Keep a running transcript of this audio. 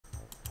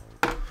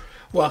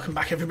Welcome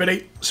back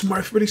everybody, some more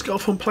Everybody's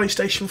Golf on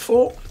PlayStation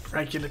 4,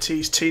 regular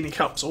tees, teeny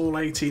cups, all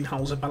 18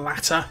 holes of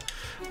Balata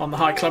on the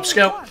high club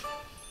scale.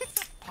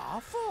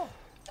 And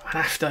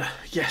after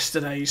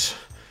yesterday's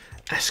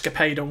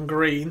escapade on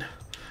green,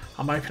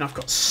 I'm hoping I've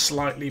got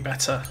slightly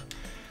better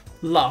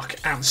luck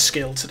and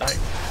skill today.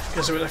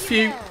 Because there were a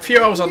few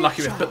I was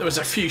unlucky with, but there was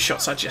a few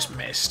shots I just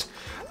missed.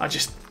 I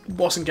just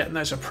wasn't getting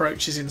those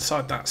approaches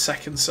inside that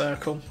second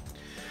circle.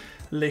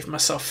 Leave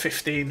myself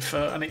 15 for,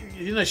 and it,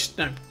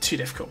 no, too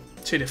difficult.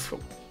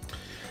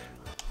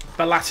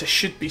 Balata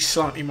should be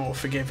slightly more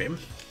forgiving,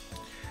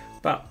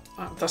 but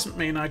that doesn't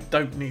mean I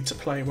don't need to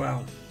play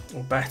well,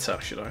 or better,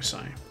 should I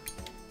say.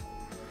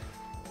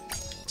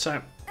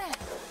 So,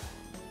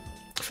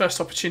 first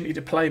opportunity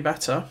to play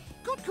better.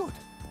 Good.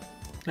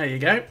 There you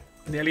go.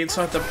 Nearly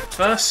inside the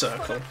first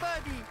circle.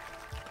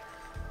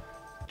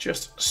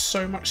 Just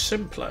so much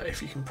simpler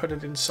if you can put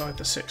it inside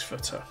the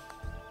 6-footer.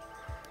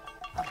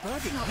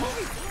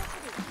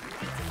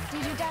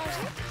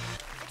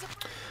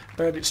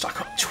 Birdie, it's like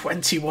got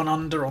 21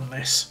 under on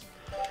this.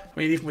 I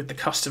mean, even with the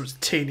customs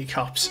teeny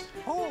cups,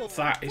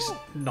 that is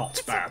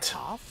not bad.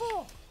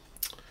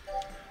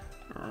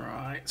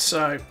 Right,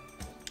 so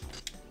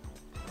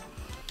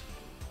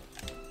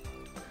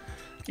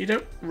you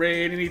don't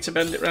really need to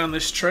bend it round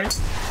this tree.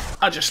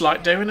 I just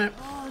like doing it.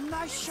 Oh,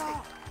 nice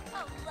shot.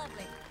 Oh,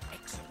 lovely.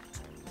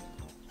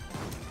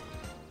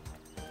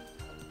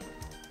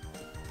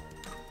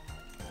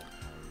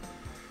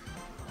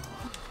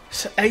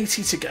 So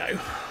 80 to go.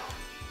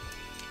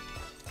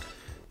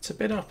 It's a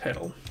bit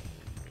uphill.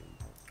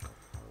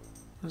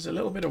 There's a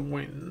little bit of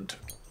wind.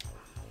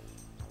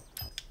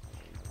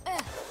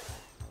 It's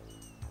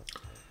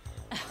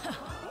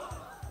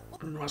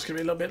going to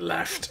be a little bit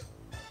left.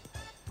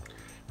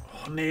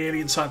 Oh, nearly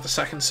inside the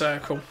second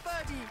circle.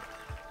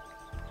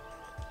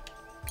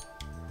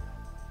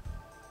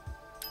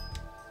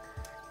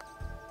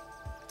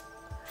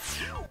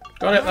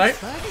 Got it though.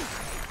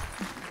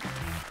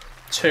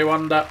 2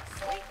 under.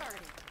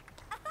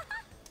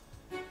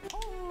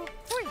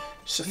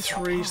 So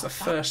 3's the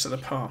first of the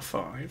par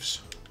 5s.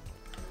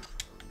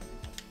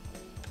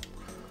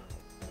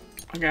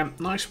 Again,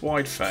 nice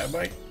wide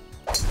fairway.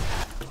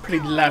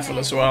 Pretty level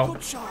as well.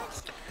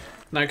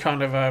 No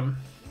kind of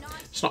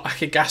it's not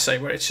like a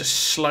Gasset where it's just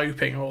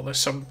sloping or there's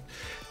some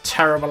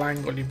terrible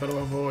angle you've got to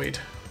avoid.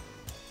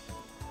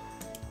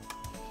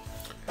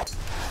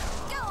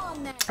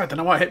 I don't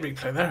know why I hit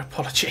replay there,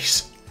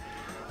 apologies.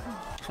 I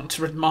want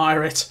to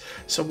admire it.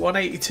 So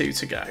 182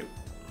 to go.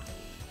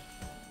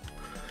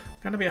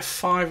 Going to be a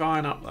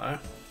 5-iron up there.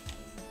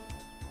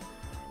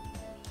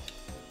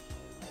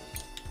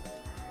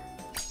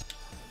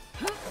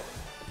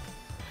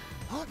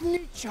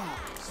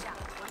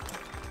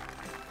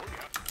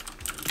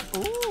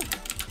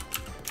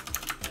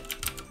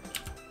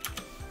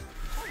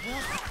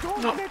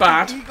 Not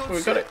bad.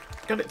 We've got it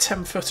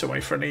 10 foot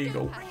away for an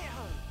eagle.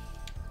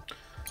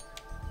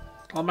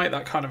 I'll make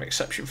that kind of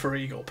exception for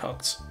eagle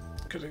putts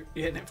because you're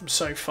hitting it from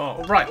so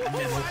far. Right in the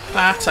middle.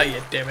 That's how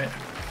you do it.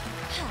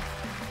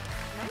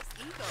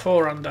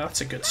 4 under,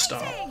 that's a good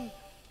start.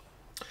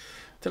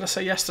 Did I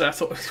say yesterday I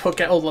thought we'll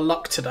get all the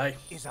luck today?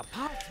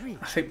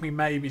 I think we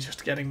may be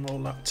just getting more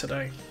luck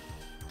today.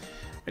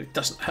 But it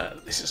doesn't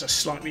hurt. This is a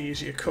slightly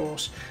easier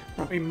course.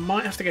 Well, we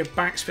might have to go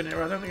backspin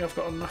here. I don't think I've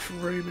got enough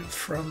room in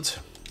front.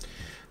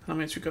 That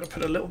means we've got to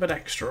put a little bit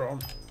extra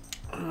on.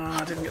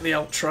 I didn't get the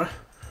ultra.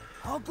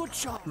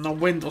 And the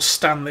wind will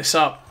stand this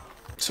up.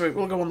 So it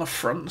will go on the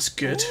front. That's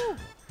good.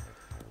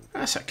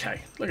 That's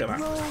okay. Look at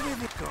that.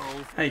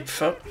 8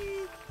 foot.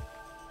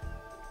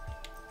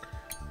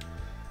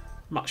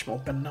 Much more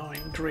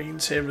benign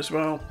greens here as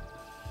well.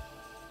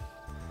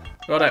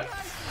 Got it.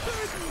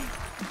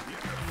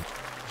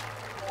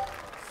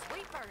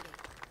 Sweet birdie.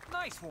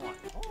 Nice one.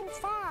 Oh,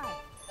 5.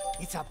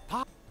 It's a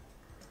pop.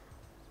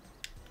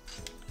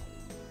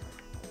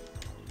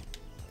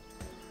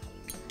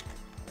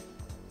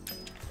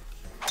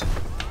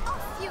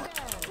 Off you go.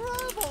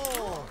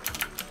 Bravo.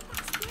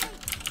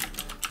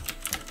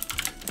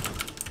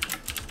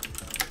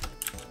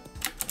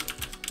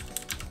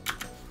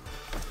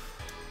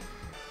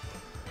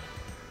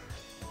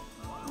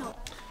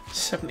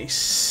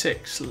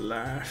 76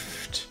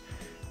 left.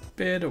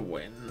 Bit of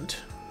wind.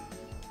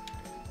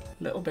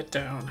 Little bit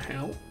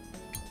downhill.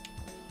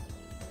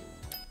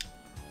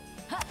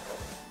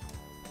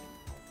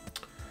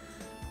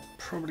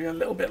 Probably a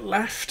little bit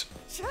left.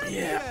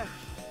 Yeah.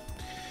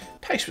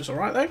 Pace was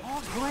alright though.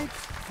 Oh, great.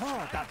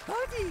 Oh, that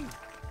birdie.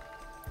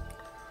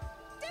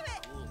 Do it. I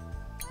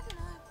don't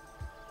know.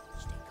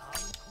 Stay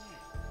calm and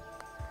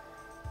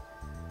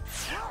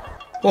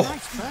cool. Oh,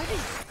 Nice birdie.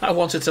 I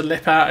wanted to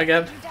lip out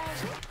again. You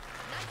doubt it?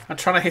 I'm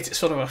trying to hit it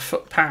sort of a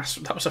foot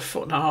past. That was a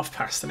 1.5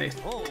 past and it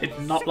did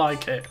not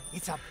like it.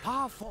 It's a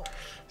par 4.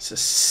 So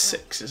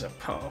 6 is a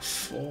par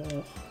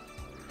 4.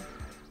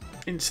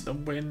 Into the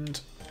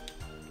wind.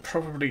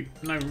 Probably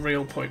no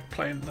real point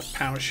playing the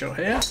power shot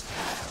here.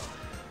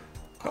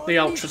 Got the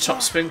ultra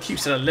top spin,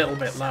 keeps it a little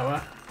bit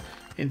lower.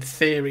 In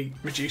theory,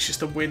 reduces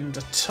the wind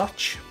a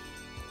touch.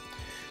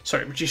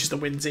 Sorry, it reduces the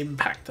wind's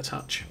impact a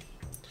touch.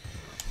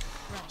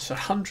 So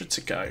 100 to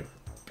go.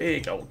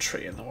 Big old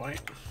tree in the way.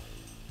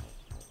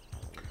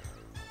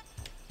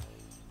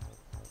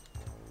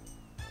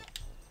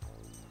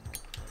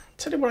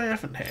 Tell you what I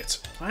haven't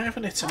hit. I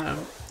haven't hit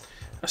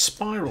a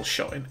spiral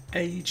shot in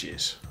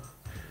ages.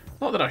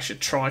 Not that I should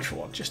try for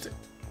one, just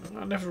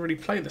I never really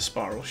play the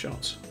spiral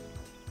shots.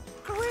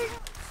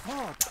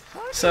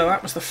 So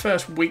that was the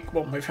first weak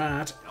one we've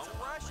had.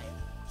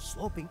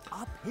 Sloping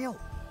uphill.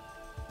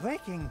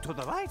 Braking to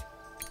the right.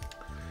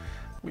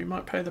 We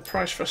might pay the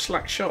price for a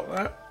slack shot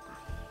there.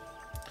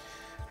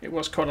 It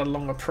was quite a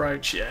long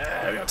approach.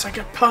 Yeah, we gotta take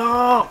it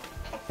apart.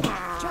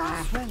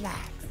 Just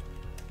relax.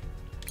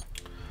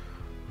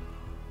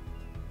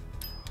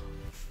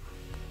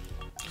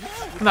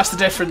 And that's the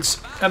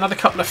difference. Another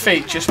couple of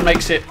feet just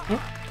makes it... I'm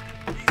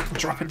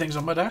dropping things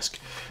on my desk.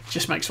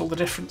 Just makes all the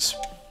difference.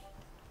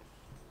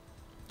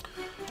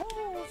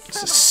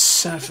 It's a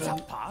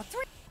 7.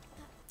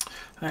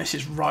 And this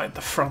is right at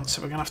the front,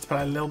 so we're going to have to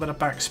play a little bit of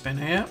backspin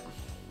here.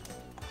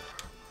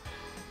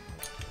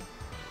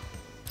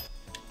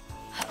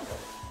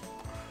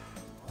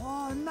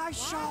 Oh,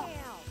 nice shot.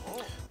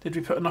 Did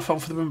we put enough on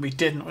for the wind? We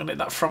didn't. We lit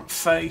that front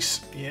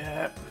face.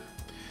 Yeah.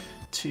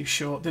 Too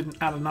short. Didn't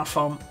add enough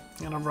on.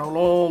 I'm going to roll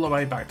all the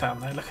way back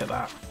down there. Look at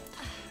that.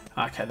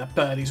 Okay, the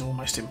birdie's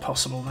almost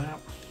impossible now.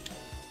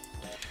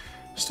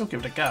 Still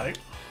give it a go.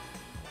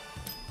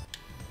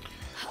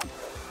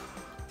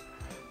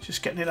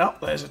 Just getting it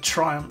up there's a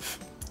triumph.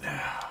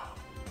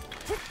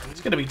 It's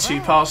going to be 2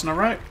 pars in a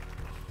row.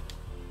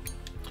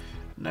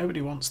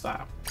 Nobody wants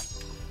that.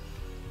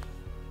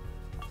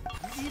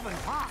 Even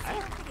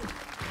high.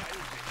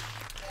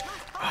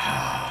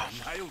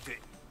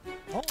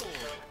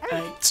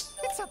 8.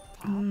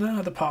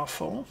 Another par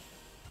 4.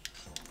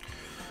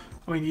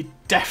 I mean, you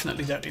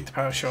definitely don't need the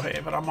power shot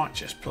here, but I might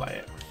just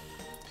play it.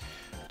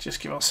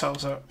 Just give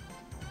ourselves a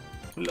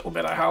little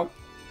bit of help.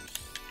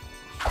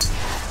 Go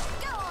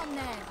on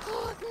then.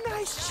 Oh,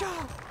 nice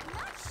shot.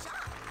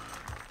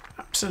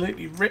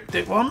 Absolutely ripped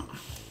it one.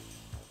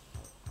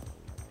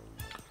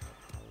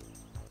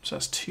 So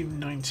that's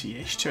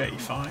 290-ish,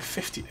 285,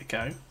 50 to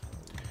go.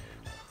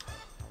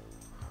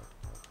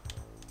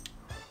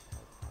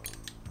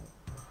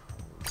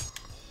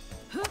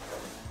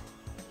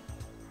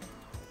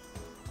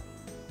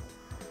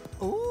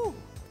 Ooh.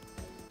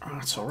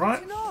 That's all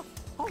right. Enough.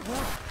 Oh, go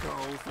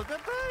for the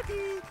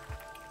birdie.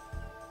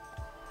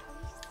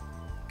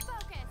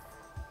 Focus.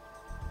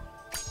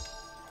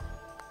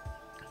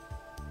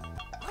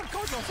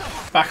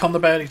 Back on the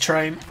birdie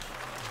train.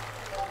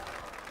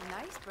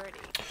 Nice birdie.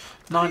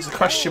 9's the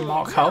question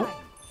mark hole.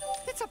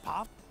 It's a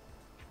par.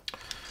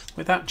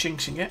 Without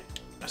jinxing it,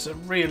 there's a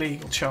real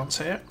eagle chance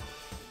here.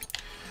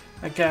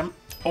 Again,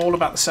 all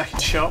about the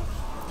second shot.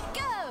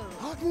 Go.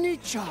 Oh,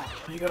 neat shot.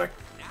 You got to.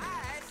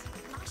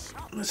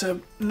 There's a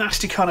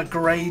nasty kind of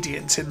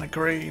gradient in the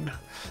green,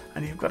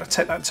 and you've got to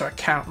take that into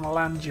account and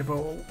land your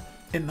ball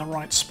in the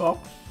right spot.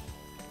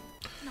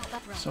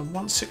 So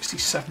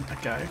 167 to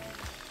go.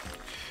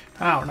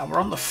 Oh, now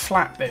we're on the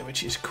flat bit,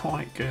 which is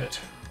quite good.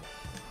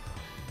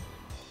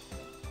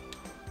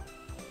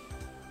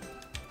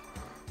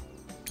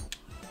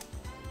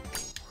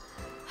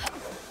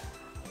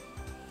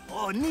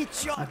 Oh, neat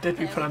shot. Did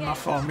we put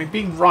enough on? I mean,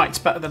 being right's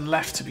better than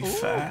left, to be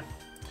fair.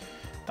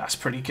 That's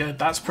pretty good.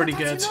 That's pretty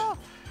good.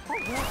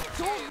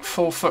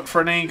 4 foot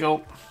for an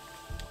eagle.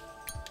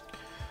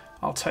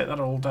 I'll take that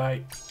all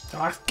day.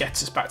 That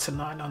gets us back to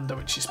 9 under,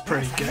 which is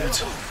pretty good.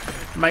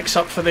 Makes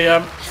up for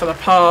the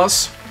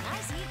pars.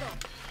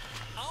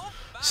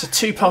 So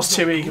 2 pars,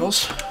 2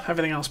 eagles.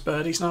 Everything else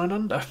birdies, 9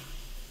 under.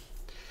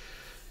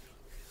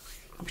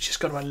 We've just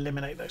got to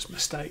eliminate those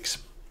mistakes,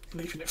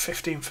 leaving it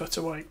 15 foot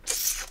away.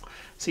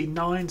 See,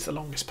 9's the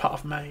longest putt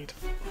I've made.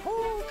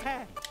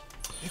 Okay.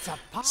 It's a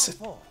par So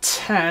 4.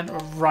 10, we're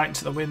right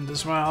into the wind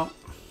as well.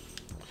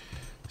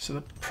 So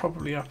the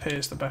probably up here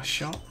is the best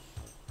shot.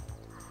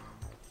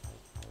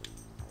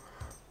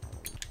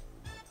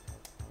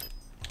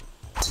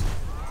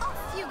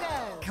 Off you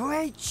go.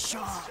 Great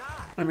shot.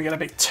 And we get a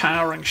big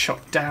towering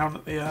shot down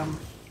at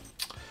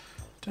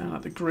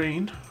the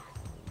green.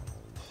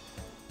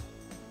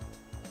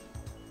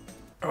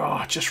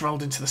 Oh, just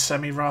rolled into the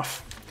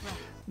semi-rough.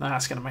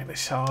 That's going to make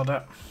this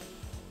harder.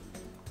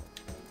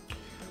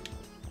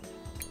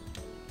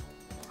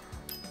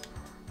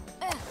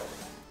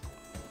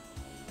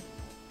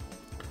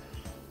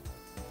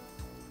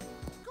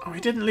 Oh, he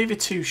didn't leave it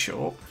too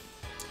short,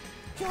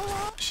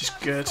 which is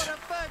good.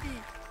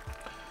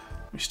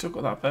 We've still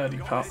got that birdie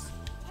putt.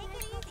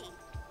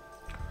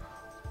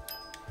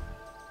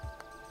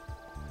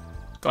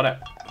 Got it.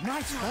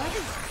 Nice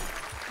birdie.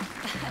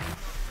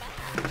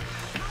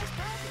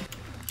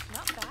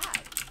 Not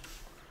bad.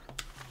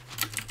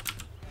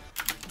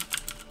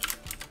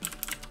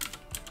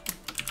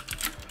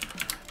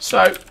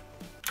 So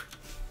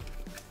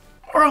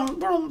we're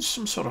on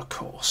some sort of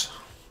course.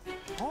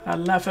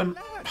 11,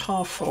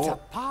 par 4.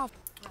 Par.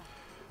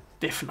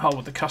 Different hole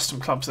with the custom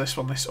clubs. This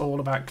all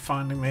about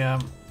finding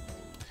the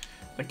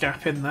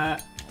gap in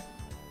there.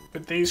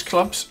 with these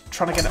clubs.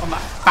 Trying to get it on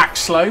that back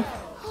slow.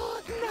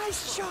 Oh,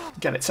 nice shot.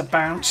 Get it to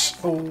bounce.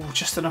 Oh,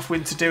 just enough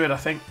wind to do it, I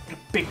think. A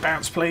big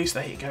bounce, please.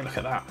 There you go, look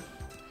at that.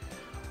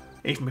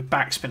 Even with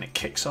backspin, it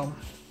kicks on.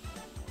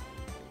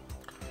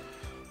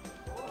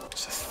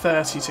 So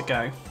 30 to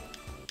go.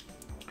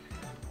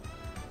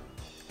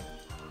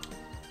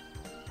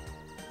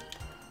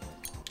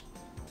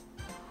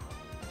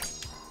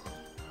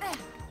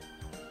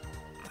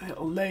 A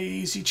little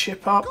lazy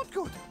chip up.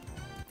 Good.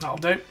 That'll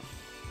do.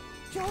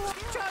 You're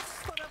just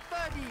for the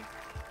birdie.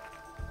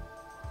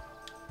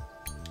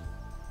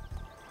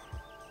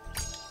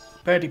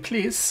 Birdie,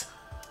 please.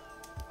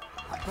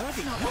 A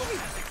birdie.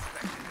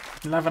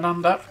 11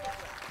 under.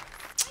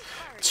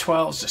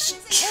 12's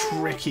just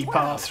tricky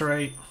par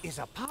 3. Is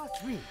a par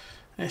 3.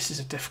 This is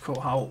a difficult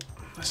hole.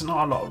 There's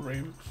not a lot of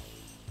room.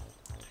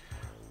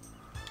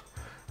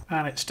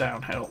 And it's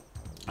downhill.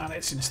 And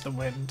it's into the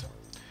wind.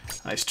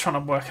 And it's trying to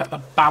work out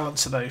the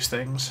balance of those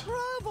things.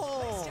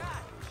 Bravo.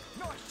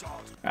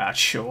 That's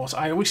short.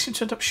 I always seem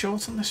to end up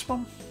short on this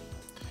one.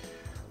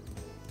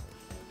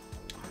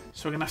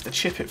 So we're going to have to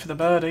chip it for the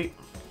birdie.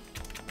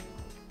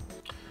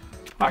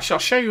 Actually, I'll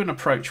show you an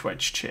approach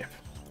wedge chip.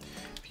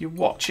 If you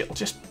watch, it'll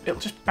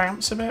just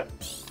bounce a bit.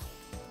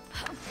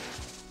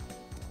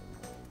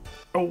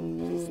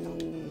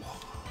 Oh.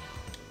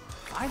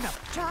 I'm up.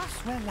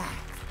 Just relax.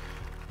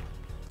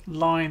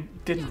 Line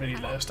didn't really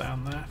let us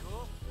down there.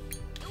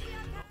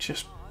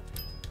 Just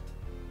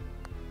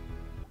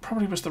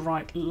probably was the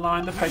right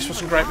line. The pace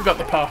wasn't great. We got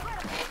the par.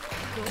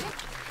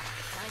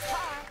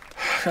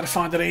 Got to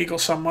find an eagle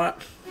somewhere.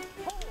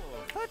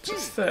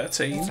 It's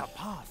 13. It's a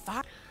par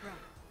 5.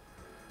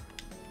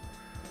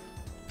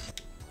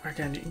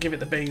 Again, you can give it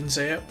the beans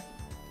here.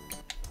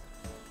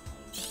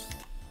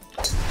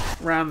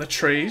 Round the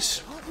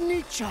trees.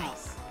 Neat shot.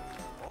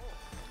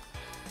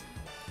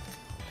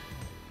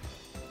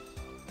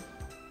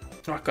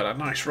 Oh, I've got a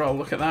nice roll.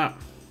 Look at that.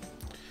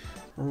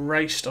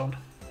 Raced on.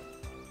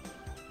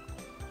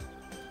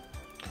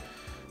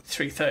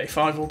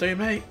 335 will do,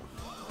 mate.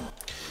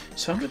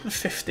 So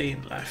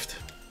 115 left.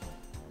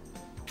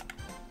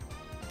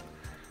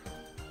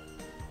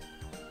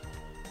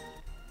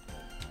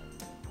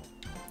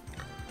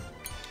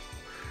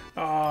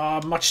 Ah,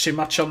 much too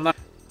much on that.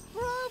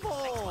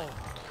 Bravo.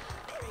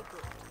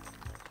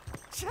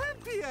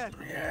 Champion.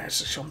 Yeah,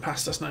 it's gone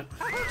past, doesn't it?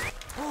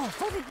 Oh,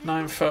 for the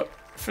 9 foot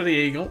for the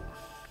eagle.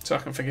 So I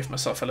can forgive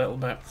myself a little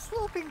bit.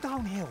 sloping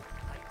downhill.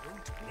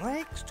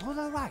 Brakes to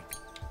the right.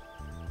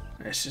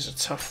 This is a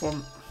tough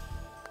one.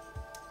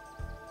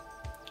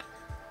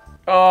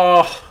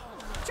 Oh,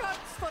 Just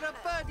for a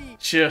birdie.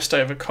 just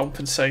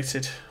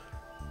overcompensated.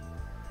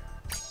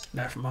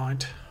 Never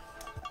mind.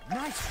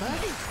 Nice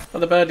birdie. Oh,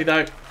 the birdie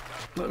though.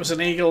 There was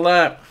an eagle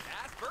there.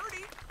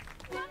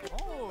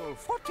 Oh,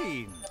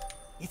 14.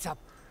 It's a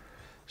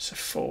So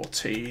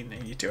 14,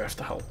 and you do have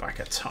to hold back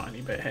a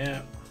tiny bit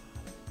here.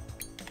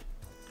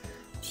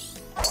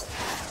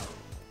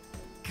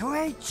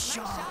 great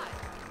shot.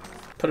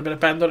 Put a bit of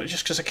bend on it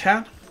just because I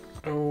can.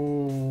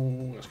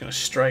 Oh, it's going to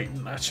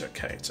straighten. That's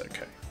okay, it's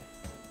okay.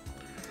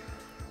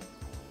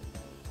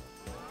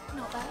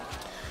 Not bad.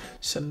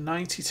 So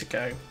 90 to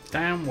go.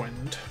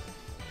 Downwind.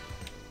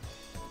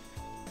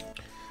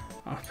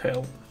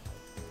 Uphill.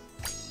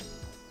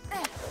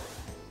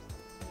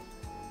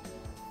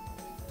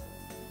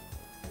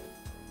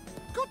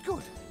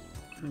 Good.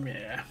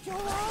 Yeah. You're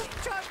all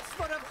chance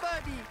for a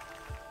birdie.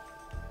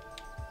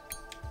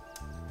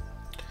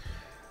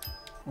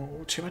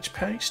 Oh, too much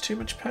pace, too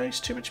much pace,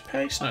 too much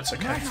pace. No, it's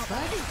okay. Nice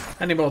birdie.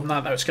 Any more than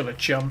that, though, it's going to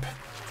jump.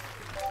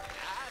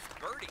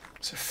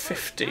 So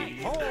 50.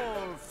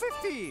 Oh,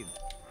 15.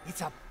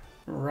 It's a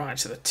Right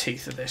to the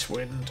teeth of this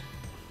wind.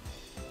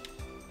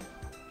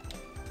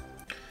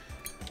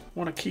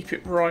 Want to keep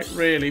it right,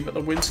 really, but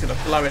the wind's going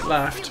to blow it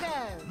left.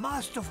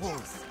 masterful.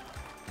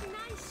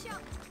 Nice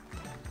shot.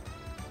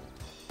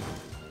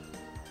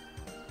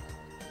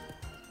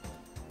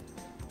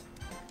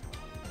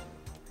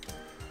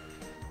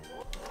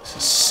 So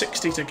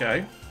 60 to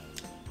go.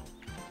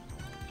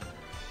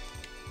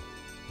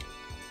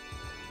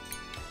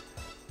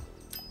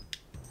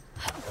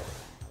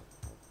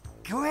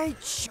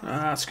 Great shot.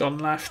 Ah, it's gone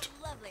left.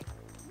 Lovely.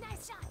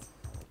 Nice shot.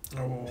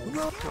 Oh,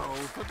 Go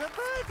for the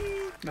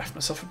birdie. left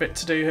myself a bit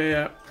to do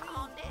here. Come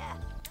on, dear.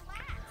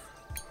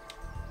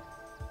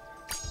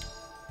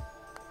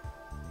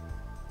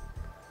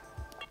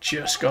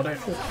 Just got it.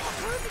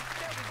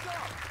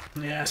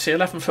 Yeah, see,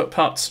 11-foot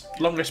putts.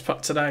 Longest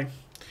putt today.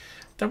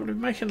 Don't want to be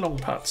making long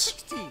putts.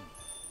 16.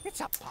 It's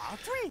a par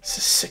 3. This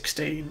is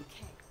 16.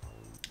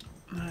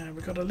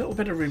 We've got a little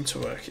bit of room to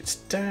work. It's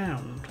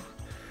down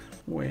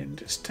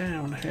wind. It's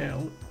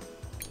downhill.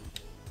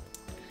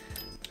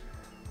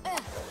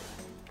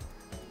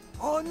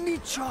 Oh,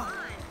 neat shot.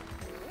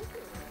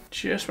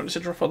 Just wanted to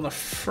drop on the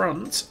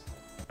front.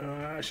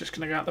 It's just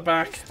going to go out the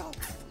back. Stop.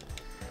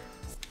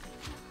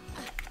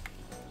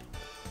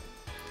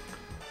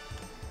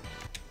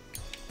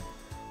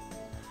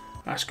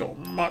 That's got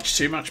much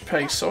too much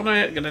pace on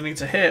it. Going to need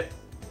to hit.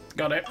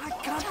 Got it. I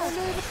can't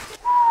believe it.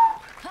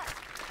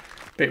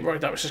 Bit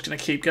worried that was just going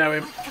to keep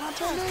going. Can't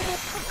believe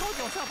it. Got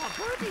yourself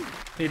a birdie.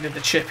 Needed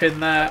the chip in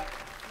there.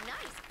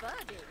 Nice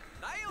birdie.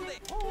 Nailed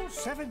it. Oh,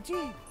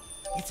 17.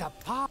 It's a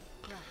par.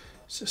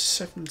 It's a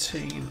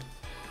 17.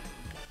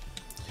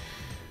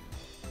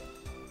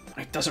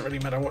 It doesn't really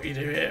matter what you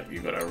do here.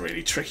 You've got a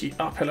really tricky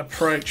uphill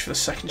approach for the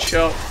second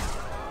shot.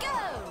 Go.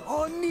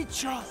 Oh,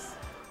 nichos.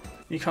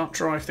 You can't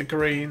drive the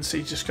green, so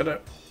you just got to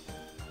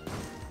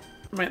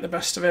make the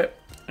best of it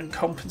and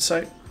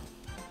compensate.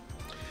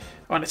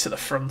 Oh, and it's at the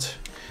front.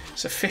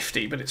 It's a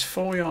 50, but it's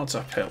 4 yards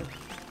uphill.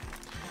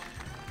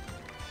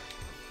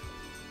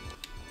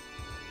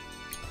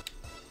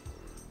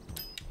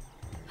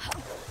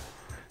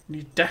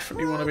 You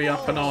definitely want to be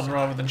up and on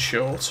rather than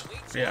short.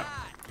 Yeah.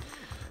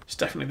 It's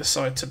definitely the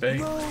side to be.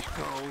 Go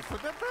for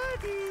the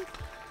birdie.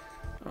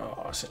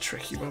 Oh, it's a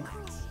tricky one.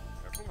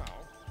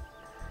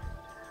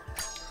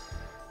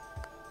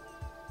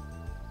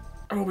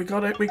 Oh, we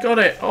got it, we got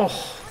it. Oh,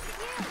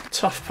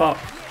 tough putt.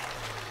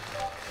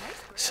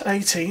 It's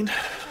 18.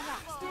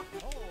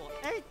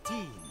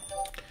 18.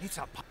 It's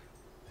a par.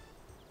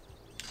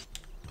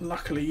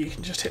 Luckily, you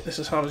can just hit this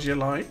as hard as you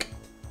like.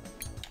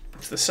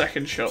 It's the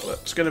second shot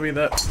that's going to be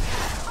the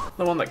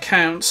one that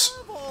counts.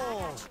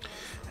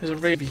 There's a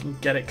read if you can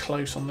get it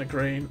close on the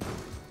green.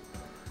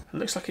 It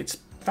looks like it's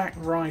back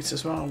right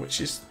as well,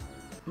 which is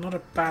not a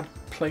bad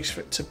place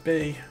for it to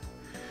be.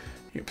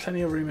 You've got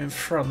plenty of room in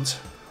front.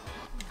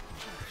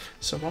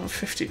 So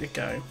 150 to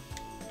go.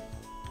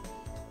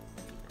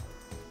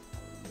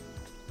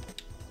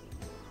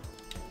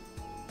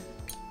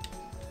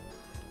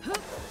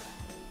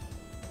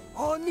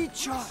 Oh, neat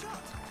shot.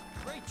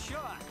 Great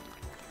shot.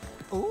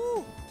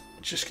 Ooh.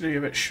 Just going to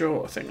be a bit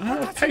short, I think.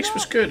 No, the pace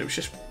was good. It was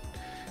just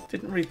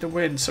didn't read the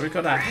wind, so we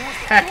got a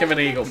heck of an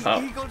eagle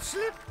putt. Eagle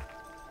slip.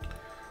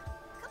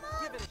 Come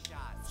on. Give it a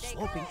shot. Stay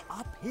Sloping good.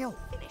 uphill.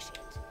 Finish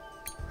it.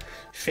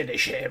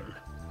 Finish him.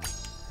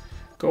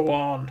 Go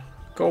on.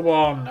 Go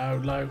on.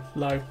 No, low,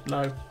 low,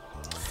 low.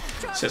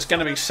 So it's going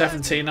to be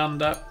 17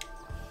 under.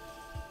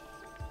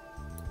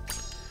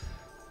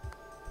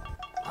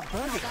 A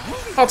birdie.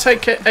 I'll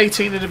take it.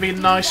 18 would have been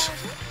nice.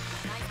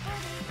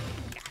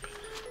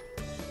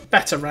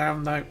 Better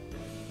round though.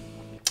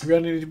 We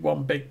only need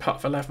one big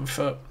putt for 11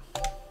 foot.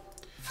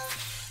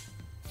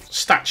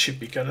 Stats should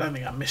be good. I don't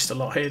think I missed a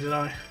lot here, did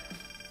I?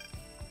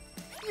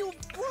 You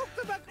broke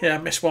the back. Yeah, I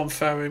missed one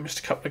fairway, missed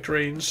a couple of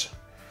greens.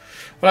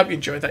 Well, I hope you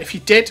enjoyed that. If you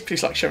did,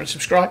 please like, share and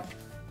subscribe.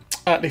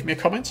 Leave me a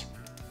comment.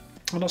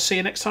 And I'll see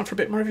you next time for a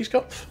bit more of his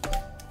golf.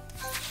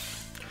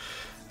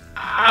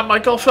 Ah, my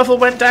golf level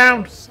went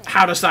down.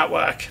 How does that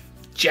work?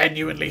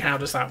 Genuinely, how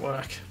does that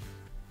work?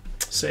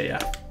 See ya.